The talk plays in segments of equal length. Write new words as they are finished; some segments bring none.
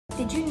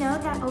Did you know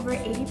that over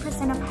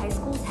 80% of high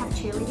schools have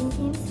cheerleading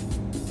teams?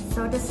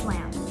 So does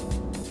slam.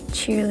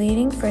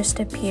 Cheerleading first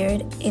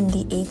appeared in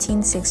the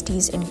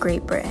 1860s in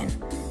Great Britain,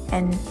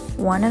 and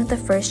one of the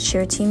first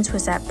cheer teams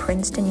was at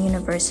Princeton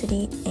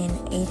University in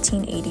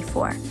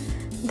 1884.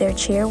 Their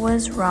cheer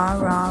was rah,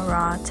 rah,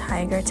 rah,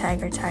 tiger,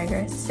 tiger,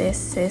 tiger, sis,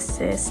 sis,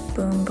 sis,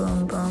 boom,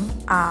 boom, boom,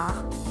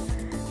 ah.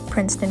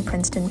 Princeton,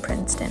 Princeton,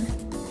 Princeton.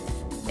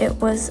 It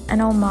was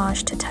an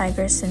homage to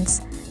tigers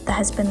since that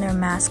has been their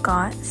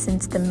mascot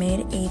since the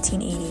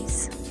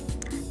mid-1880s.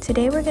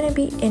 Today we're going to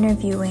be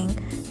interviewing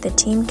the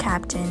team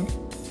captain,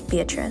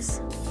 Beatrice.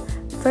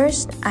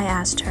 First, I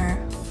asked her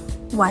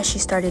why she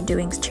started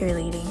doing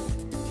cheerleading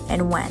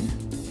and when.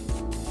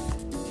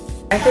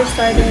 I first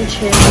started doing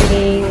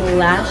cheerleading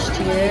last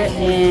year,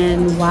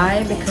 and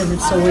why? Because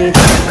it's a way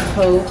to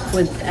cope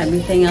with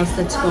everything else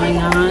that's going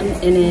on,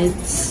 and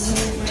it's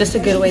just a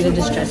good way to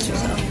distress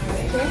yourself.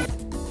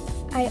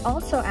 I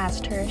also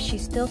asked her if she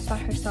still saw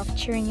herself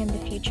cheering in the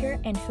future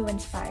and who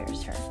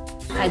inspires her.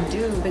 I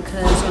do,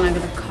 because when I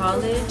go to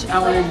college, I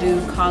want to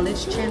do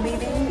college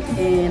cheerleading,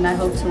 and I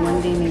hope to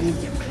one day maybe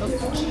be a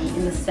coach.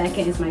 And the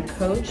second is my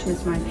coach,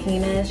 Miss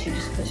Martinez. She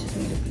just pushes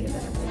me to be a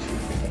better person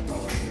every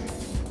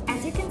day.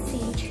 As you can see,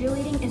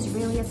 cheerleading is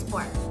really a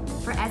sport.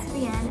 For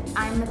SBN,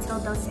 I'm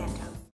Matilde Santos.